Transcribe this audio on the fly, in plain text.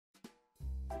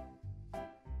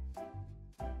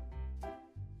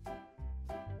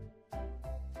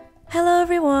Hello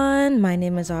everyone, my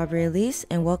name is Aubrie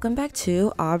and welcome back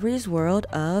to Aubrie's World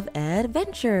of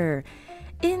Adventure.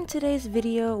 In today's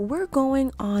video, we're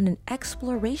going on an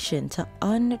exploration to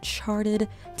uncharted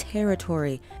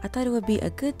territory. I thought it would be a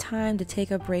good time to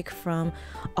take a break from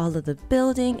all of the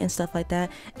building and stuff like that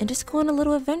and just go on a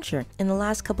little adventure. In the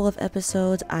last couple of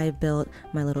episodes, I built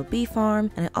my little bee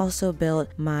farm and I also built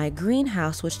my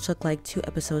greenhouse, which took like 2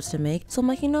 episodes to make. So I'm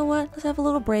like, you know what? Let's have a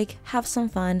little break, have some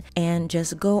fun, and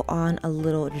just go on a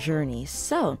little journey.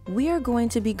 So we are going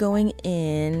to be going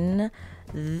in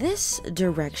this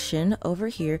direction over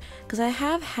here because I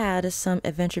have had some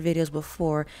adventure videos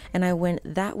before and I went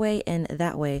that way and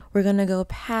that way. We're gonna go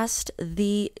past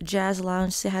the jazz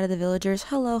lounge, say hi to the villagers.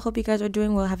 Hello, hope you guys are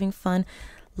doing well, having fun,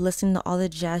 listening to all the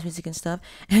jazz music and stuff,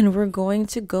 and we're going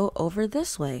to go over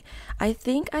this way. I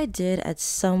think I did at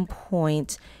some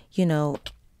point, you know,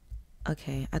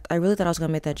 okay, I really thought I was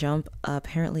gonna make that jump.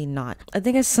 Apparently not. I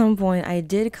think at some point I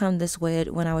did come this way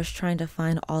when I was trying to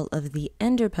find all of the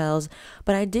ender pearls,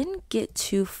 but I didn't get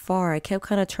too far. I kept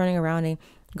kind of turning around and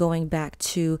going back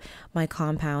to my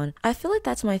compound. I feel like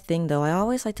that's my thing though. I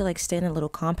always like to like stay in a little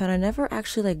compound. I never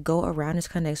actually like go around and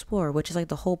just kind of explore, which is like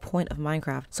the whole point of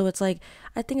Minecraft. So it's like,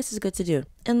 I think this is good to do.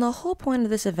 And the whole point of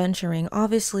this adventuring,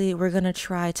 obviously we're gonna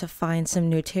try to find some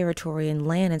new territory and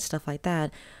land and stuff like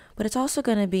that. But it's also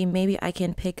going to be maybe I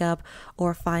can pick up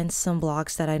or find some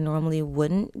blocks that I normally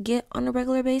wouldn't get on a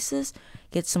regular basis,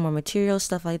 get some more materials,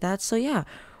 stuff like that. So yeah,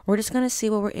 we're just going to see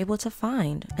what we're able to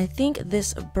find. I think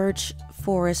this birch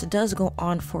forest does go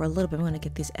on for a little bit. I'm going to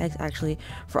get these eggs actually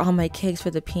for all my cakes for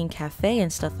the Pink Cafe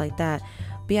and stuff like that.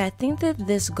 But yeah, I think that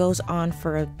this goes on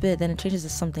for a bit, then it changes to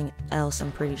something else,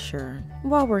 I'm pretty sure.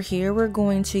 While we're here, we're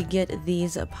going to get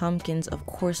these pumpkins, of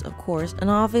course, and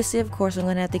obviously, of course, I'm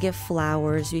gonna have to get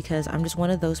flowers because I'm just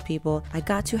one of those people. I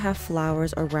got to have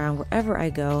flowers around wherever I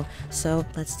go, so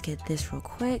let's get this real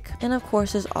quick. And of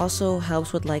course, this also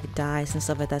helps with like dyes and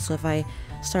stuff like that, so if I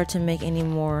start to make any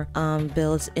more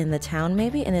builds in the town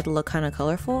maybe and it'll look kind of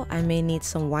colorful, I may need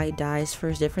some white dyes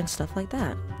for different stuff like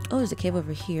that. Oh, there's a cave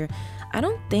over here. I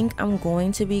don't think I'm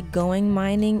going to be going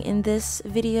mining in this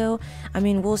video. I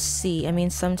mean, we'll see. I mean,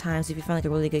 sometimes if you find like a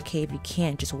really good cave, you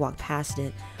can't just walk past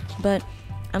it. But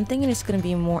I'm thinking it's going to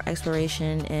be more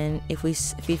exploration, and if we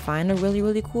find a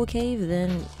really cool cave,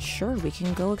 then sure, we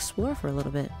can go explore for a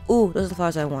little bit. Ooh, those are the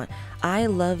flowers I want. I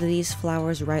love these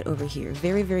flowers right over here.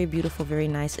 Very beautiful, very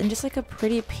nice, and just like a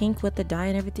pretty pink with the dye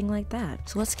and everything like that.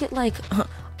 So let's get like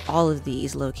all of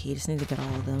these low-key. Just need to get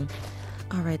all of them.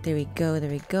 Alright, there we go,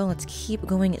 let's keep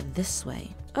going this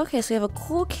way. Okay, so we have a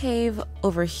cool cave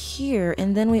over here,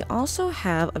 and then we also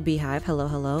have a beehive,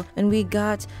 hello, and we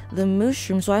got the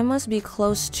mushroom, so I must be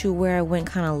close to where I went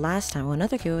kind of last time. Oh,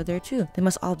 another cave over there too. They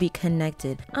must all be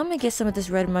connected. I'm gonna get some of this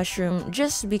red mushroom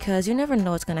just because you never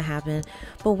know what's gonna happen.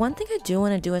 But one thing I do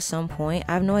want to do at some point,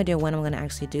 I have no idea when I'm gonna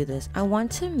actually do this. I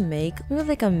want to make maybe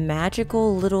like a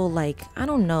magical little like, I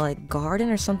don't know, like garden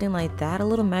or something like that, a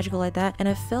little magical like that, and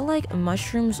I feel like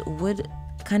mushrooms would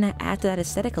kind of add to that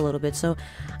aesthetic a little bit. So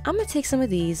I'm gonna take some of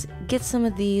these, get some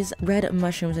of these red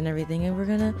mushrooms and everything, and we're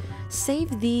gonna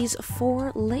save these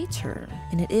for later.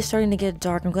 And it is starting to get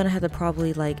dark. I'm gonna have to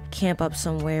probably like camp up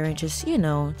somewhere and just, you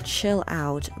know, chill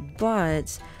out.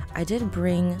 But I did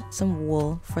bring some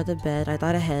wool for the bed. I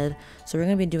thought ahead, so we're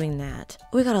gonna be doing that.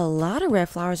 We got a lot of red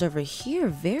flowers over here.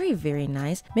 Very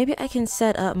nice. Maybe I can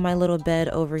set up my little bed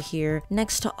over here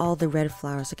next to all the red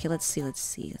flowers. Okay, let's see.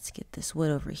 Let's get this wood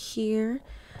over here.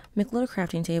 Make a little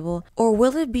crafting table. Or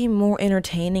will it be more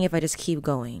entertaining if I just keep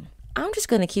going? I'm just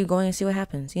gonna keep going and see what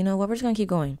happens. You know what? We're just gonna keep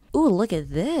going. Ooh, look at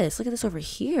this. Look at this over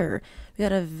here. We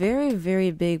got a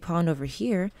very big pond over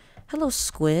here. Hello,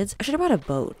 squids. I should have brought a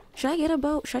boat. Should I get a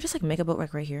boat? Should I just like make a boat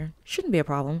like right here? Shouldn't be a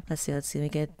problem. Let's see. Let me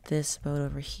get this boat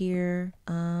over here.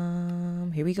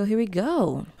 Here we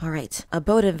go. All right, a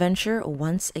boat adventure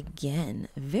once again.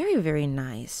 Very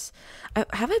nice.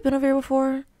 Have I been over here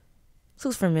before? This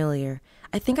looks familiar.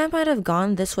 I think I might have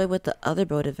gone this way with the other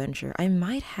boat adventure. I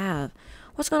might have.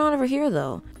 What's going on over here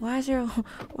though? Why is there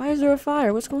a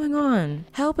fire? What's going on?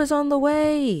 Help is on the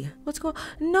way. What's going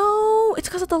on? No, it's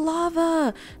because of the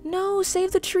lava. No,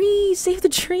 save the trees. Save the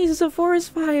trees. It's a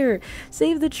forest fire.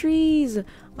 Save the trees.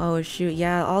 Oh shoot,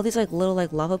 yeah, all these like little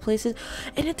like lava places,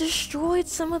 and it destroyed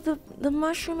some of the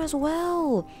mushroom as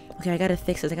well. Okay, I gotta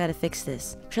fix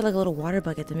this. Should like a little water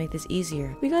bucket to make this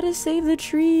easier. We gotta save the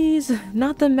trees,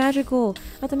 not the magical,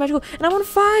 and I'm on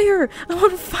fire.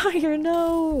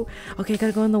 No. Okay,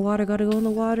 gotta go in the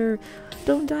water.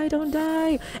 Don't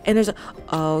die. And there's a,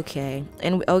 okay,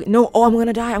 and oh no, I'm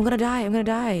gonna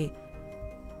die.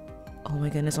 Oh my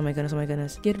goodness, oh my goodness, oh my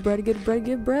goodness. Get bread, get bread,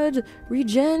 get bread.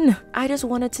 Regen. I just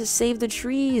wanted to save the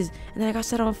trees. And then I got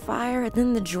set on fire. And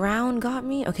then the drown got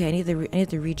me. Okay, I need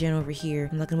the regen over here.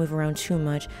 I'm not gonna move around too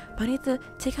much. But I need to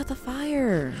take out the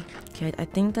fire. Okay, I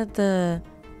think that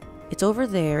it's over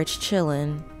there. It's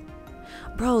chilling.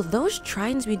 Bro, those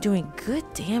tridents be doing good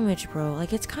damage, bro.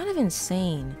 Like, it's kind of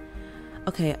insane.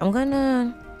 Okay, I'm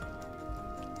gonna...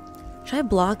 Should I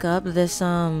block up this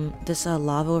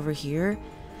lava over here?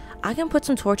 I can put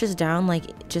some torches down,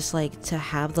 like, just like to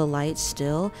have the light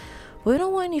still. But we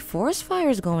don't want any forest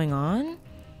fires going on.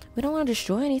 We don't want to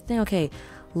destroy anything. Okay,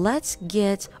 let's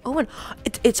get... Oh, and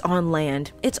it's on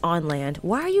land. It's on land.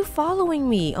 Why are you following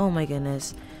me? Oh my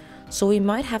goodness. So we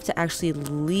might have to actually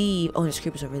leave. Oh, there's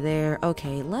creepers over there.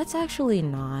 Okay, let's actually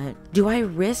not. Do I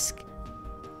risk...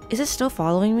 Is it still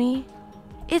following me?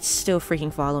 It's still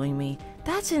freaking following me.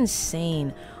 That's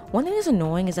insane. One thing that's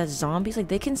annoying is that zombies, like,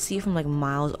 they can see from like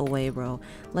miles away, bro.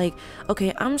 Like,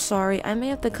 okay, I'm sorry, I may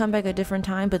have to come back a different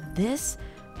time, but this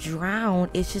drown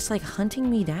is just like hunting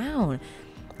me down.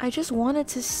 I just wanted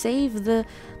to save the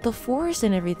forest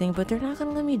and everything, but they're not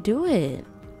gonna let me do it.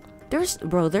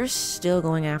 They're still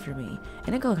going after me,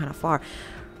 and they're going kind of far.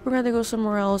 We're gonna go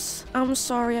somewhere else. I'm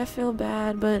sorry, I feel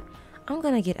bad, but I'm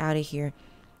gonna get out of here.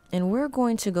 And we're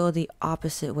going to go the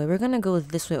opposite way. We're going to go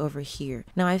this way over here.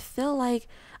 Now, I feel like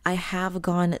I have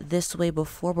gone this way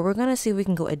before, but we're going to see if we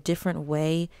can go a different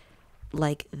way,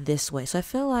 like this way. So I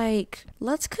feel like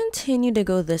let's continue to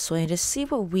go this way and just see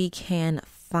what we can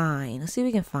find. Let's see what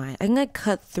we can find. I'm going to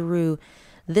cut through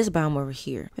this biome over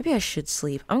here. Maybe I should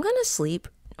sleep. I'm going to sleep.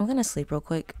 I'm going to sleep real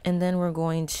quick. And then we're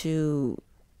going to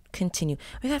continue.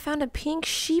 Wait, I found a pink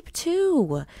sheep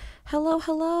too. Hello,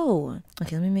 hello.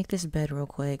 Okay, let me make this bed real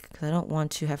quick because I don't want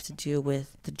to have to deal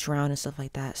with the drown and stuff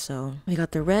like that. So we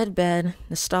got the red bed,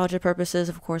 nostalgia purposes,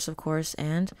 of course,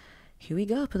 and here we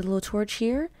go. Put a little torch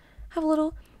here. Have a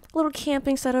little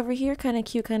camping set over here, kind of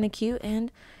cute,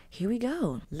 and here we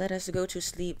go. Let us go to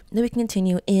sleep. Then we can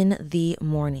continue in the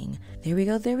morning. There we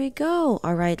go, there we go.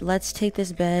 All right, let's take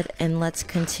this bed and let's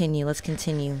continue.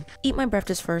 Eat my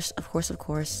breakfast first, of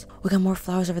course. We got more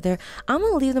flowers over there. I'm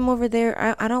gonna leave them over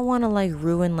there. I don't want to like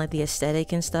ruin like the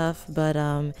aesthetic and stuff, but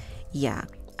yeah,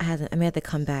 I may have to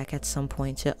come back at some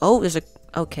point to... Oh, there's a...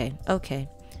 Okay.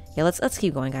 Yeah, let's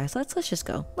keep going, guys. Let's just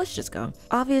go.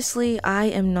 Obviously, I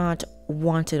am not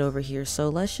wanted over here, so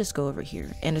let's just go over here.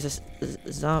 And there's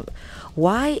a zombie.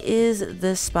 Why is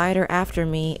the spider after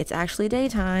me? It's actually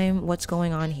daytime. What's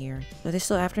going on here? Are they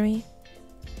still after me?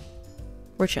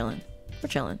 We're chilling.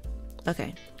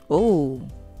 Okay. Oh,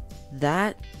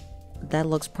 that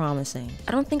looks promising.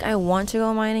 I don't think I want to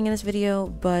go mining in this video,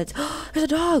 but there's a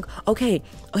dog. Okay.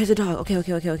 Oh, here's a dog.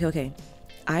 Okay.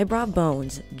 I brought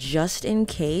bones just in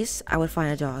case I would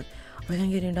find a dog. Are we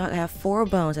gonna get a dog? I have 4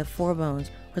 bones.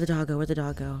 Where'd the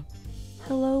dog go?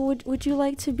 Hello, would you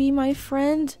like to be my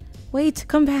friend? Wait,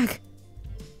 come back.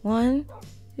 1,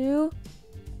 2.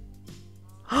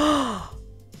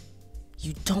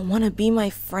 You don't want to be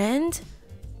my friend?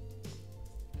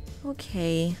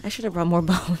 Okay, I should have brought more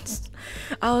bones.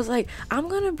 I was like, I'm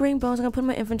gonna bring bones. I'm gonna put in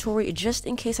my inventory just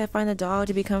in case I find a dog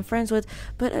to become friends with.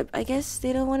 But I guess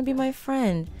they don't want to be my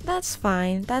friend. That's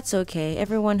fine. That's okay.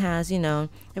 Everyone has, everyone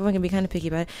can be kind of picky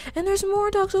about it. And there's more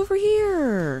dogs over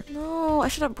here. No, I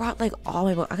should have brought like all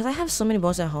my bones because I have so many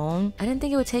bones at home. I didn't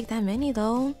think it would take that many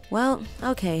though. Well,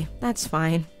 okay, that's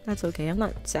fine. That's okay. I'm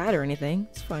not sad or anything.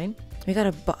 It's fine. We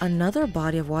got another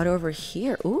body of water over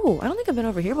here. Ooh, I don't think I've been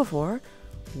over here before.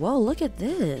 Whoa, look at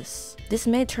this. This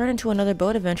may turn into another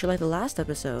boat adventure like the last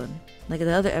episode. Like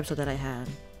the other episode that I had.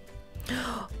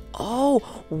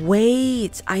 Oh,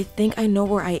 wait. I think I know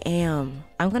where I am.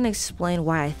 I'm gonna explain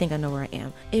why I think I know where I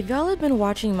am. If y'all have been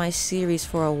watching my series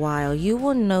for a while, you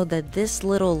will know that this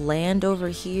little land over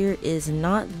here is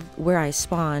not where I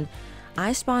spawned.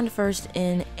 I spawned first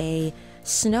in a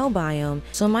snow biome.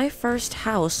 So my first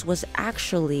house was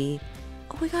actually...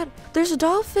 Oh my god, there's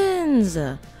dolphins!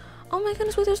 Oh my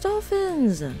goodness, wait, there's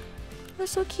dolphins! They're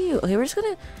so cute. Okay, let's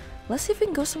see if we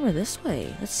can go somewhere this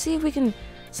way. Let's see if we can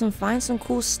find some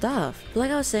cool stuff. But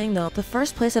like I was saying though, the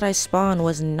first place that I spawned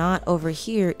was not over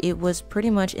here. It was pretty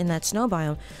much in that snow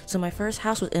biome. So my first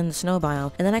house was in the snow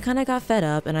biome. And then I kind of got fed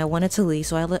up and I wanted to leave.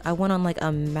 So I went on like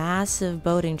a massive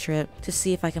boating trip to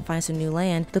see if I can find some new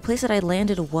land. The place that I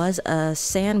landed was a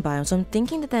sand biome. So I'm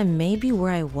thinking that may be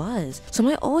where I was. So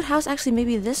my old house actually may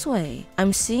be this way.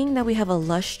 I'm seeing that we have a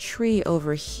lush tree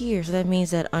over here. So that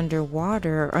means that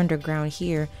underwater or underground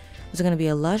here, there's gonna be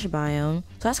a lush biome.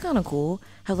 So that's kind of cool.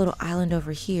 Have a little island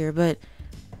over here, but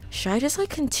should I just like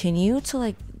continue to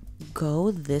like go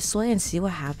this way and see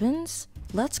what happens?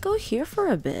 let's go here for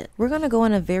a bit. We're gonna go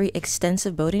on a very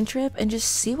extensive boating trip and just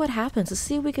see what happens. Let's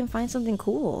see if we can find something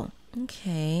cool.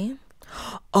 Okay.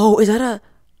 Oh, is that a...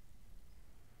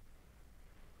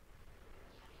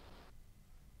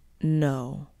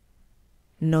 No.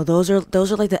 No, those are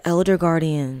like the Elder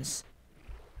Guardians.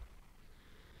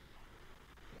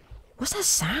 What's that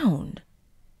sound?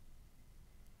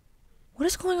 What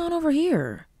is going on over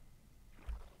here?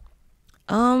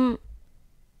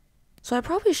 So I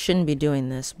probably shouldn't be doing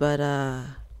this, but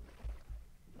the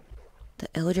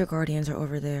Elder Guardians are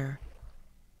over there.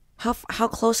 How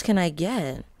close can I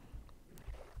get?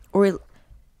 Or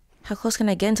how close can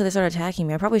I get until they start attacking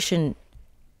me? I probably shouldn't.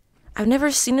 I've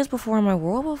never seen this before in my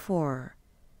world before.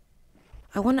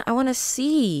 I wanna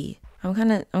see. I'm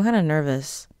kind of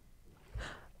nervous.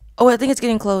 Oh, I think it's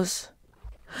getting close.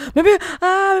 Maybe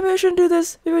I shouldn't do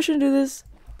this. Maybe I shouldn't do this.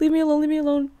 Leave me alone. Leave me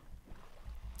alone.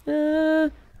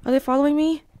 Are they following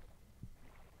me?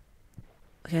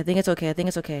 Okay, I think it's okay. I think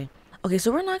it's okay. Okay,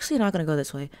 so we're actually not gonna go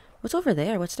this way. What's over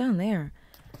there? What's down there?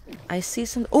 I see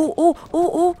some...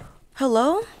 Oh.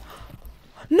 Hello?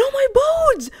 No, my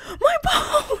boats! My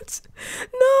boats!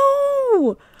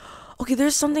 No! Okay,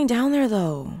 there's something down there,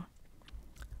 though.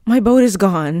 My boat is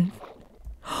gone.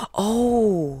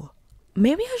 Oh.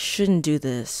 Maybe I shouldn't do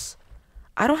this.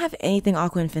 I don't have anything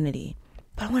Aqua Infinity,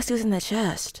 but I want to see what's in that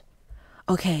chest.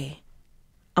 Okay.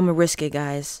 I'm gonna risk it,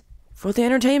 guys. For the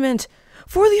entertainment!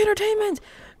 For the entertainment!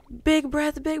 Big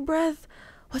breath, big breath.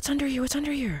 What's under here? What's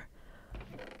under here?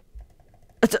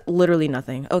 It's literally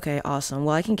nothing. Okay, awesome.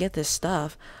 Well, I can get this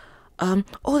stuff.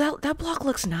 Oh, that block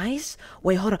looks nice.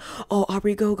 Wait, hold on. Oh,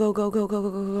 Aubrie,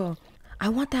 go. I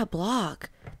want that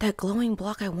block. That glowing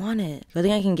block, I want it. I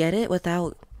think I can get it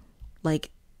without,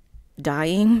 like,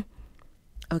 dying.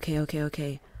 Okay.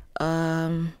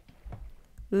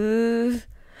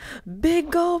 Big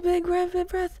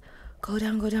breath. Go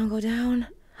down.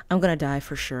 I'm gonna die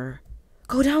for sure.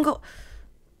 Go down, go.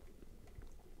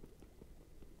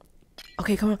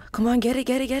 Okay, come on, get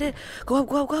it. Go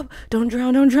up. Don't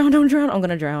drown. I'm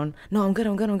gonna drown. No, I'm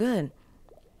good.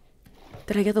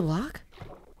 Did I get the block?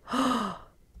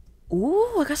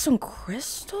 Ooh, I got some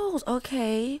crystals.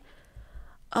 Okay.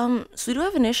 So we do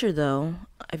have an issue though,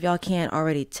 if y'all can't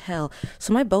already tell.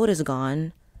 So my boat is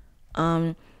gone.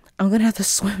 I'm gonna have to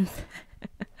swim.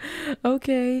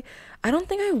 Okay. I don't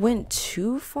think I went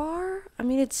too far. I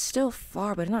mean, it's still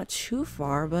far, but not too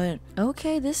far. But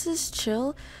okay, this is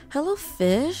chill. Hello,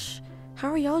 fish.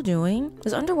 How are y'all doing?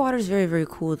 This underwater is very, very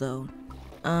cool, though.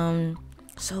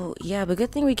 So yeah, but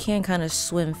good thing we can kind of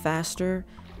swim faster.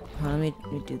 Hold on,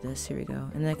 let me do this. Here we go.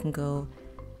 And then I can go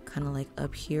kind of like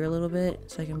up here a little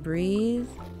bit so I can breathe.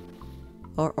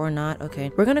 Or not. Okay.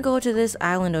 We're gonna go to this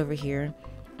island over here.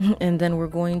 And then we're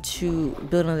going to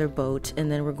build another boat,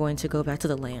 and then we're going to go back to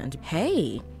the land.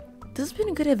 Hey, this has been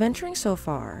a good adventuring so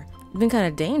far. It's been kind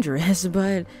of dangerous,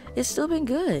 but it's still been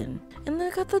good. And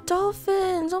look at the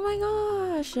dolphins. Oh my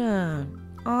gosh.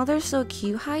 Oh, they're so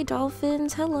cute. Hi,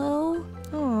 dolphins. Hello.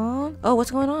 Aw. Oh, what's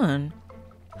going on?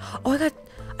 Oh,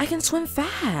 I can swim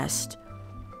fast.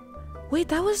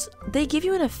 Wait, they give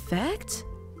you an effect?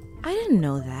 I didn't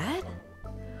know that.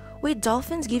 Wait,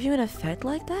 dolphins give you an effect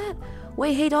like that?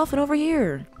 Wait, hey dolphin, over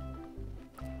here.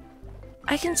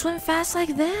 I can swim fast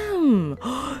like them.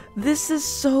 This is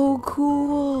so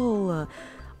cool.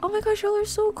 Oh my gosh, y'all are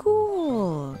so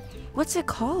cool. What's it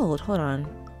called? Hold on.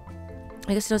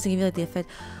 I guess it doesn't give you like the effect.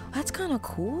 That's kind of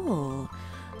cool.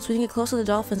 So we can get close to the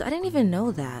dolphins. I didn't even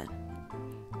know that.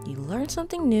 You learn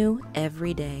something new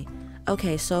every day.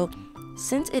 Okay, so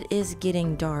since it is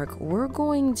getting dark, we're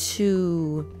going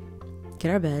to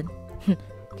get our bed.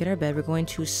 We're going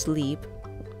to sleep.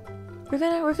 We're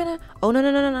gonna oh no,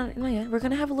 not yet. We're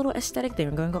gonna have a little aesthetic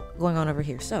thing going on over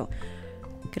here. So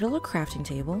get a little crafting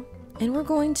table, and we're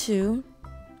going to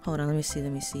hold on, let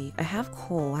me see. I have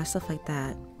coal, I have stuff like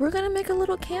that. We're gonna make a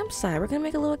little campsite.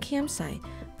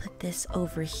 Put this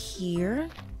over here.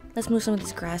 Let's move some of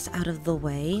this grass out of the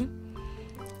way.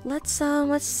 Let's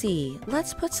see.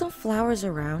 Let's put some flowers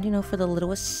around, you know, for the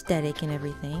little aesthetic and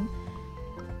everything.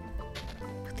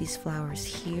 These flowers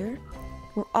here.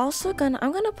 We're also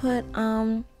I'm gonna put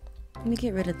let me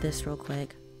get rid of this real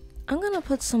quick. I'm gonna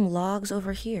put some logs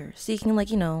over here so you can,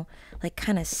 like, you know, like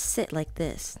kind of sit like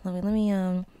this. Let me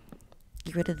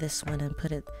get rid of this one and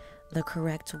put it the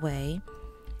correct way.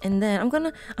 And then I'm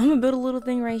gonna build a little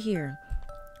thing right here.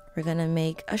 We're gonna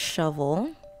make a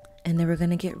shovel, and then we're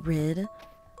gonna get rid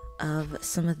of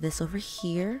some of this over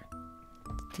here.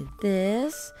 Do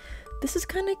this. This is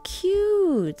kind of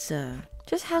cute.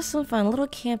 just have some fun. Little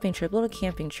camping trip, little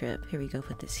camping trip. Here we go,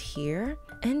 put this here.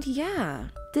 And yeah,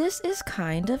 this is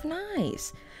kind of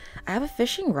nice. I have a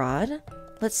fishing rod.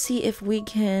 Let's see if we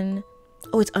can,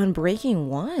 oh, it's unbreaking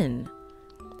 1.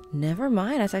 Never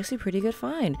mind, that's actually a pretty good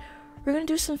find. We're gonna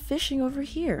do some fishing over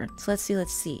here. So let's see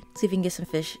if we can get some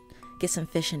fish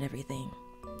and everything.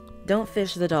 Don't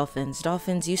fish the dolphins.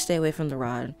 Dolphins, you stay away from the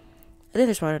rod. I think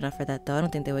they're smart enough for that though. I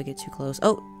don't think they would get too close.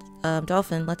 Oh,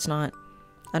 dolphin, let's not.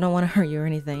 I don't want to hurt you or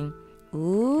anything.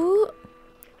 Ooh,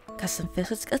 got some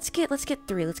fish. Let's get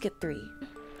 3. Let's get 3.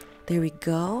 There we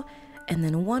go. And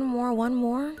then one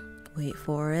more. Wait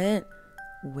for it.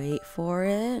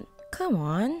 Come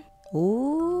on.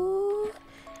 Ooh,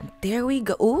 there we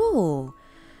go. Ooh,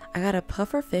 I got a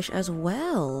puffer fish as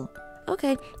well.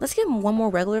 Okay, let's get one more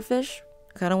regular fish.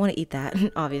 I don't want to eat that,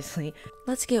 obviously.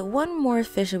 Let's get one more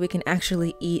fish that we can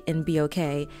actually eat and be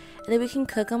okay, and then we can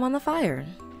cook them on the fire.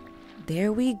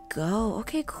 There we go.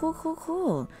 Okay,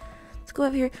 cool. Let's go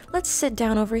up here. Let's sit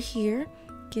down over here.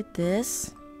 Get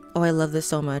this. Oh, I love this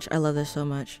so much.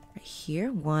 Right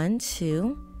here, 1,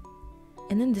 2,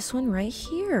 and then this one right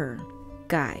here.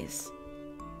 Guys,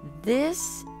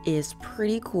 this is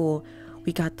pretty cool.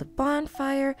 We got the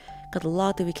bonfire, got the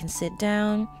log that we can sit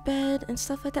down, bed, and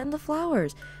stuff like that, and the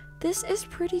flowers. This is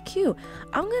pretty cute.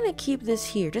 I'm gonna keep this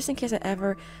here just in case I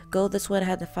ever go this way. I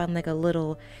had to find like a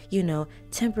little,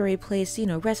 temporary place,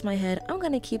 rest my head. I'm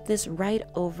gonna keep this right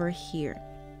over here.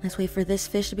 Let's wait for this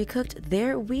fish to be cooked.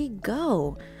 There we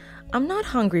go. I'm not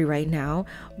hungry right now,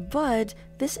 but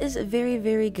this is very,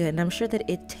 very good, and I'm sure that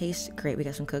it tastes great. We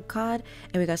got some cooked cod,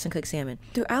 and we got some cooked salmon.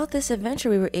 Throughout this adventure,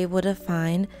 we were able to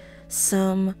find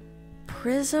some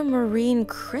prismarine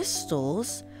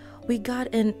crystals. We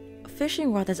got a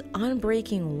fishing rod that's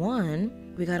unbreaking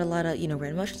 1. We got a lot of,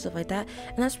 red mush and stuff like that,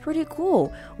 and that's pretty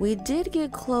cool. We did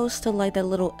get close to like that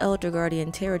little Elder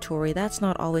Guardian territory. That's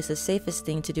not always the safest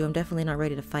thing to do. I'm definitely not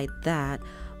ready to fight that.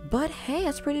 But hey,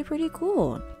 that's pretty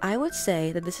cool. I would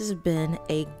say that this has been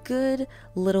a good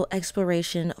little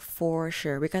exploration for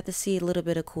sure. We got to see a little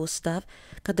bit of cool stuff.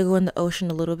 Got to go in the ocean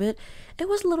a little bit. It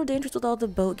was a little dangerous with all the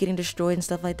boat getting destroyed and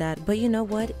stuff like that, but you know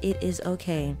what? It is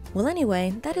okay. Well,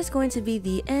 anyway, that is going to be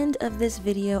the end of this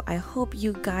video. I hope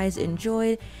you guys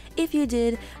enjoyed. If you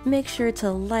did, make sure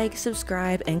to like,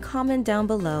 subscribe, and comment down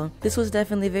below. This was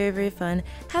definitely very fun,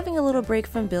 having a little break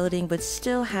from building, but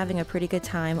still having a pretty good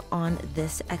time on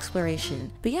this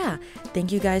exploration. But yeah,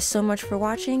 thank you guys so much for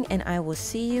watching, and I will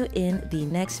see you in the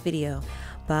next video.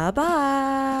 Bye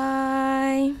bye!